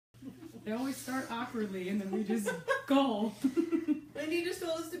They always start awkwardly and then we just go. Lindy just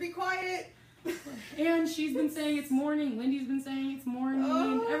told us to be quiet. And she's been saying it's morning. Lindy's been saying it's morning.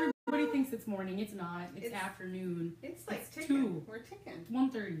 Everybody thinks it's morning. It's not. It's afternoon. It's like it's ticking. 2. We're ticking.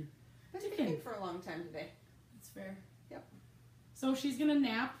 1:30. It's ticking for a long time today. That's fair. Yep. So she's going to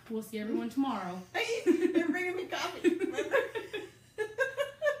nap. We'll see everyone tomorrow. Hey, they're bringing me coffee.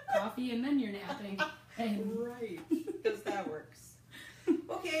 Coffee and then you're napping. And right. Because that works.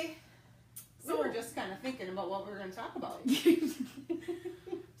 Okay. So we were just kind of thinking about what we were going to talk about.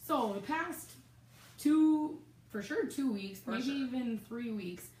 So the past 2 weeks, maybe sure. even 3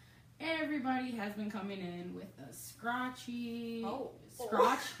 weeks, everybody has been coming in with a scratchy.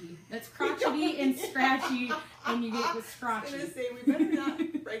 Scratchy. That's crotchety and scratchy, and you get the scratchy. I was going to say, we better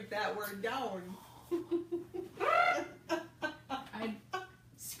not break that word down.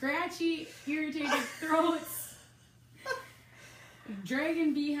 Scratchy, irritated throats,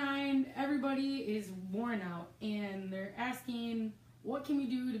 dragging behind. Everybody is worn out, and they're asking, what can we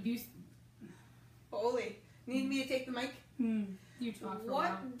do to boost... Holy. Need me to take the mic? You talk for a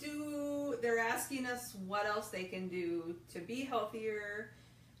while. They're asking us what else they can do to be healthier,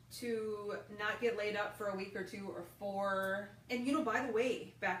 to not get laid up for a week or 2 or 4. And you know, by the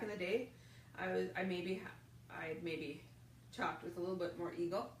way, back in the day, I maybe chopped with a little bit more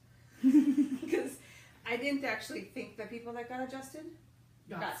ego because I didn't actually think that people that got adjusted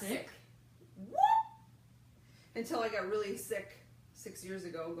got sick. What? Until I got really sick 6 years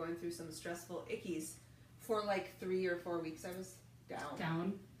ago, going through some stressful ickies. For like 3 or 4 weeks, I was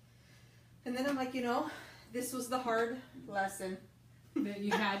down. And then I'm like, this was the hard lesson that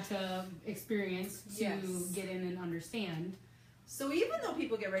you had to experience to get in and understand. So even though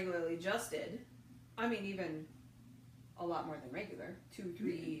people get regularly adjusted, I mean, even a lot more than regular,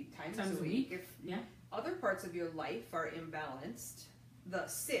 2-3 times a week. If other parts of your life are imbalanced, the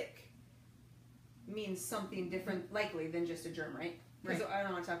sick means something different, likely, than just a germ, right? Because I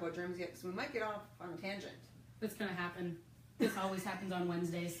don't want to talk about germs yet, because we might get off on a tangent. That's going to happen. This always happens on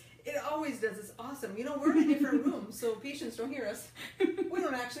Wednesdays. It always does. It's awesome. We're in a different room, so patients don't hear us. We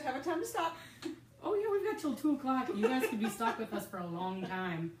don't actually have a time to stop. Oh, yeah, we've got till 2 o'clock. You guys could be stuck with us for a long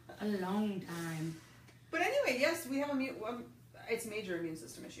time. A long time. But anyway, yes, we have it's major immune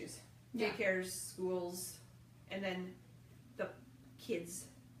system issues. Daycares, schools, and then the kids.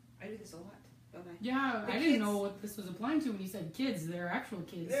 I do this a lot, don't I? Yeah, I didn't know what this was applying to when you said kids. They're actual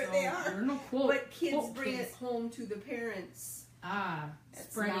kids. They are. There are no quote. But kids bring it home to the parents.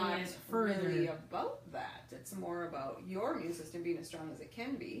 Spreading it further. It's not really about that. It's more about your immune system being as strong as it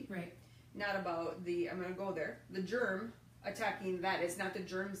can be. Right. Not about I'm going to go there, the germ attacking that. It's not the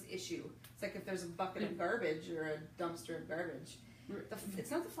germ's issue. It's like if there's a bucket of garbage or a dumpster of garbage.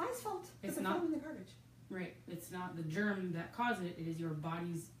 It's not the fly's fault. It's not in the garbage. Right. It's not the germ that caused it. It is your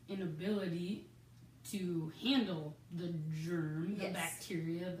body's inability to handle the germ, the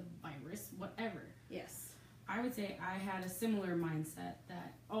bacteria, the virus, whatever. Yes. I would say I had a similar mindset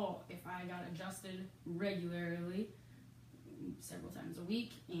that, if I got adjusted regularly, several times a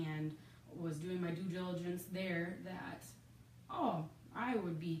week, and was doing my due diligence there, that, I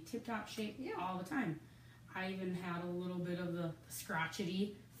would be tip-top shape all the time. I even had a little bit of the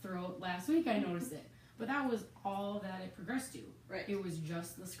scratchety throat last week. I noticed it. But that was all that it progressed to. Right. It was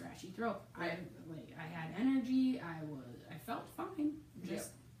just the scratchy throat. Right. I had energy. I felt fine.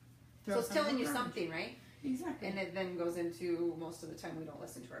 So it's telling you something, right? Exactly. And it then goes into, most of the time we don't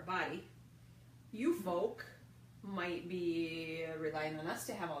listen to our body. You folk might be relying on us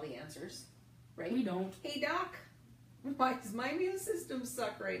to have all the answers, right? We don't. Hey, doc, why does my immune system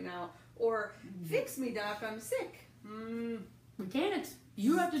suck right now? Or, fix me, doc, I'm sick. We can't.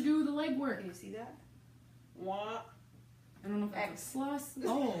 You have to do the legwork. Can you see that? What? I don't know if that's a plus.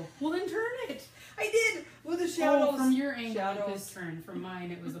 Oh, well then turn it. I did! With the shadows. From your angle, it was turned. From mine,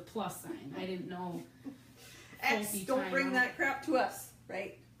 it was a plus sign. I didn't know. X, don't bring that crap to us,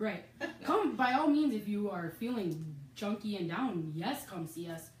 right? Right. Come, by all means, if you are feeling junky and down, yes, come see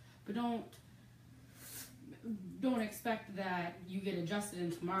us. But don't expect that you get adjusted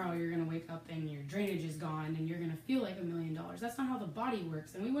and tomorrow you're going to wake up and your drainage is gone and you're going to feel like $1 million. That's not how the body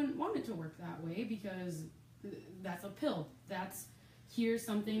works. And we wouldn't want it to work that way because that's a pill. That's here's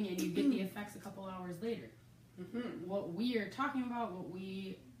something and you get the effects a couple hours later. What we are talking about, what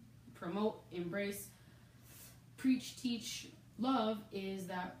we promote, embrace, preach, teach, love is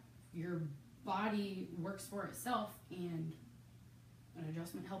that your body works for itself and an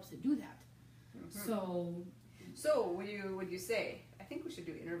adjustment helps it do that. So would you say, I think we should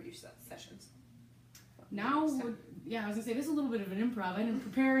do interview sessions. Now yeah, I was gonna say this is a little bit of an improv. I didn't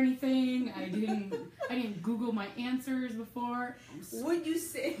prepare anything. I didn't Google my answers before. Would you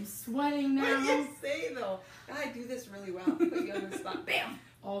say? I'm sweating now. What do you say though? I do this really well. Put you on the spot. Bam.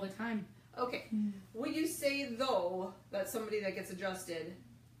 All the time. Okay. Would you say though that somebody that gets adjusted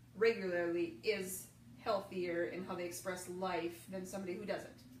regularly is healthier in how they express life than somebody who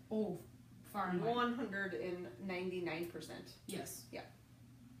doesn't? Oh, far and wide. 199%. Yes. Yeah.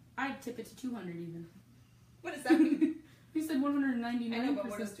 I'd tip it to 200 even. What does that mean? You said 199%. I know, but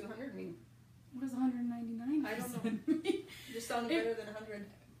what does 200 mean? What does 199%? I don't know. It just sounds better than 100.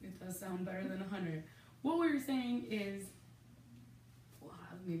 It does sound better than 100. What we're saying is, well,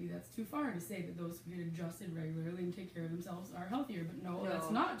 maybe that's too far to say that those who get adjusted regularly and take care of themselves are healthier. But no.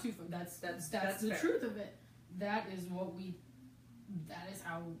 That's not too far. That's the fair. truth of it. That is how we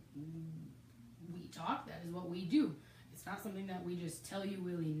talk. That is what we do. It's not something that we just tell you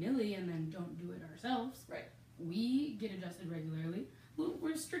willy-nilly and then don't do it ourselves. Right. We get adjusted regularly.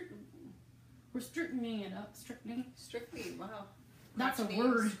 We're strictening it up. Strictly, wow. That's a Crotchening,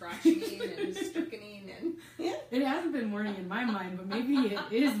 word. Scratching and strickening and... Yeah. It hasn't been morning in my mind, but maybe it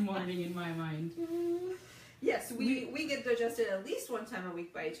is morning in my mind. Yes, we get adjusted at least one time a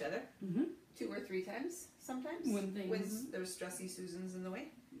week by each other. Mm-hmm. 2 or 3 times sometimes. When there's stressy Susans in the way.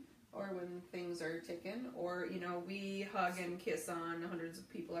 Or when things are taken. Or, we hug and kiss on hundreds of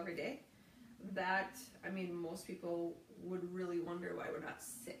people every day. That, most people would really wonder why we're not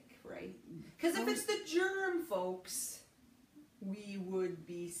sick, right? Because if it's the germ, folks, we would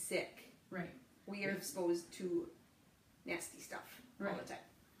be sick. Right. We are exposed to nasty stuff all the time.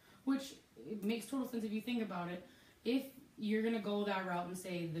 Which it makes total sense if you think about it. If you're going to go that route and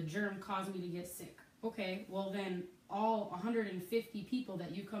say the germ caused me to get sick, okay, well then all 150 people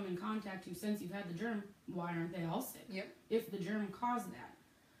that you come in contact to since you've had the germ, why aren't they all sick? Yep. If the germ caused that.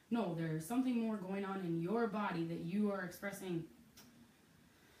 No, there's something more going on in your body that you are expressing.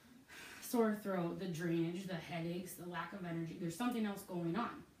 Sore throat, the drainage, the headaches, the lack of energy. There's something else going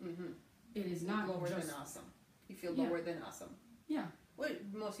on. Mm-hmm. It is not lower just... than awesome. You feel lower than awesome. Yeah. Well,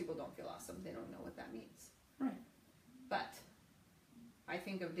 most people don't feel awesome. They don't know what that means. Right. But I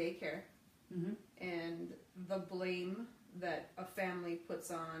think of daycare and the blame that a family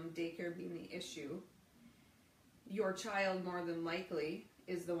puts on daycare being the issue. Your child, more than likely,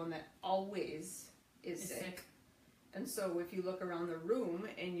 is the one that always is sick. And so if you look around the room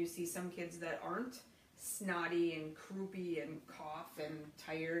and you see some kids that aren't snotty and croupy and cough and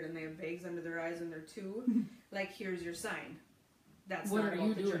tired and they have bags under their eyes and they're 2, like, here's your sign. That's what not are about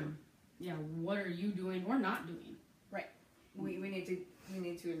you the doing? germ. Yeah, what are you doing or not doing? Right. We need to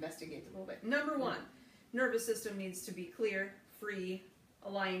investigate a little bit. Number 1, nervous system needs to be clear, free,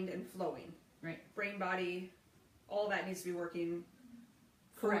 aligned, and flowing. Right. Brain, body, all that needs to be working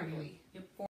correctly. Yep.